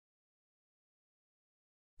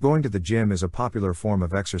Going to the gym is a popular form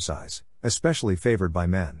of exercise, especially favored by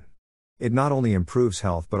men. It not only improves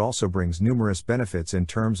health but also brings numerous benefits in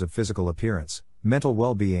terms of physical appearance, mental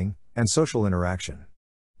well-being, and social interaction.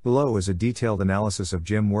 Below is a detailed analysis of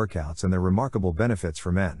gym workouts and their remarkable benefits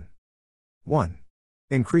for men. 1.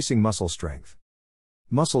 Increasing muscle strength.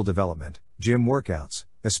 Muscle development. Gym workouts,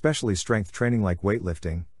 especially strength training like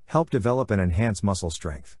weightlifting, help develop and enhance muscle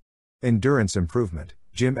strength. Endurance improvement.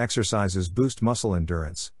 Gym exercises boost muscle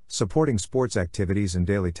endurance, supporting sports activities and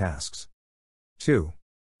daily tasks. 2.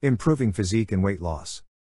 Improving physique and weight loss.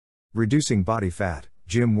 Reducing body fat.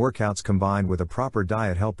 Gym workouts combined with a proper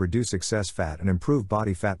diet help reduce excess fat and improve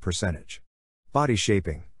body fat percentage. Body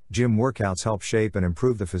shaping. Gym workouts help shape and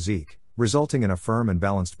improve the physique, resulting in a firm and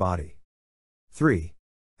balanced body. 3.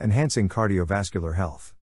 Enhancing cardiovascular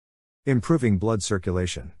health. Improving blood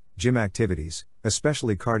circulation. Gym activities,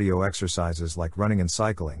 especially cardio exercises like running and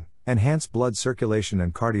cycling, enhance blood circulation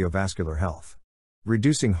and cardiovascular health.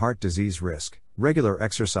 Reducing heart disease risk. Regular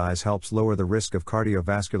exercise helps lower the risk of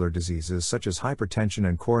cardiovascular diseases such as hypertension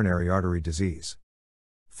and coronary artery disease.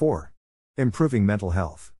 4. Improving mental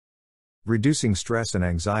health. Reducing stress and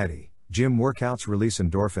anxiety. Gym workouts release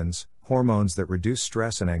endorphins, hormones that reduce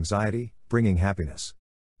stress and anxiety, bringing happiness.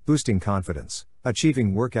 Boosting confidence.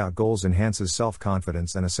 Achieving workout goals enhances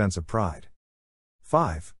self-confidence and a sense of pride.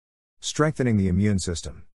 5. Strengthening the immune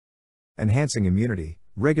system. Enhancing immunity.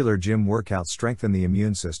 Regular gym workouts strengthen the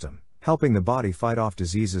immune system, helping the body fight off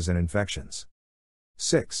diseases and infections.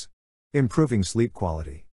 6. Improving sleep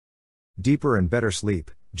quality. Deeper and better sleep.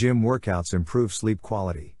 Gym workouts improve sleep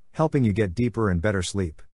quality, helping you get deeper and better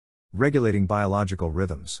sleep. Regulating biological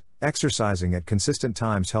rhythms. Exercising at consistent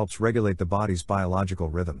times helps regulate the body's biological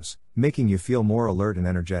rhythms, making you feel more alert and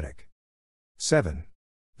energetic. 7.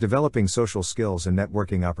 Developing social skills and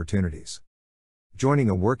networking opportunities. Joining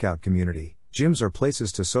a workout community. Gyms are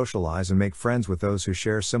places to socialize and make friends with those who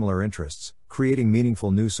share similar interests, creating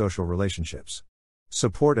meaningful new social relationships.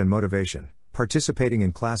 Support and motivation. Participating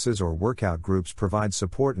in classes or workout groups provides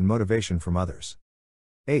support and motivation from others.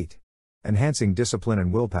 8. Enhancing discipline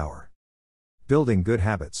and willpower. Building good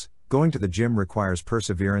habits. Going to the gym requires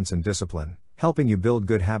perseverance and discipline, helping you build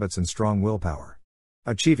good habits and strong willpower.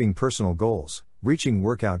 Achieving personal goals. Reaching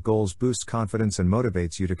workout goals boosts confidence and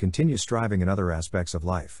motivates you to continue striving in other aspects of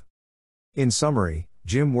life. In summary,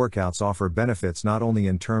 gym workouts offer benefits not only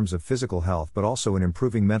in terms of physical health but also in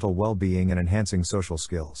improving mental well-being and enhancing social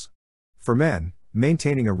skills. For men,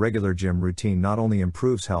 maintaining a regular gym routine not only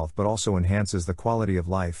improves health but also enhances the quality of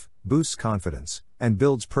life, boosts confidence, and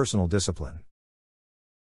builds personal discipline.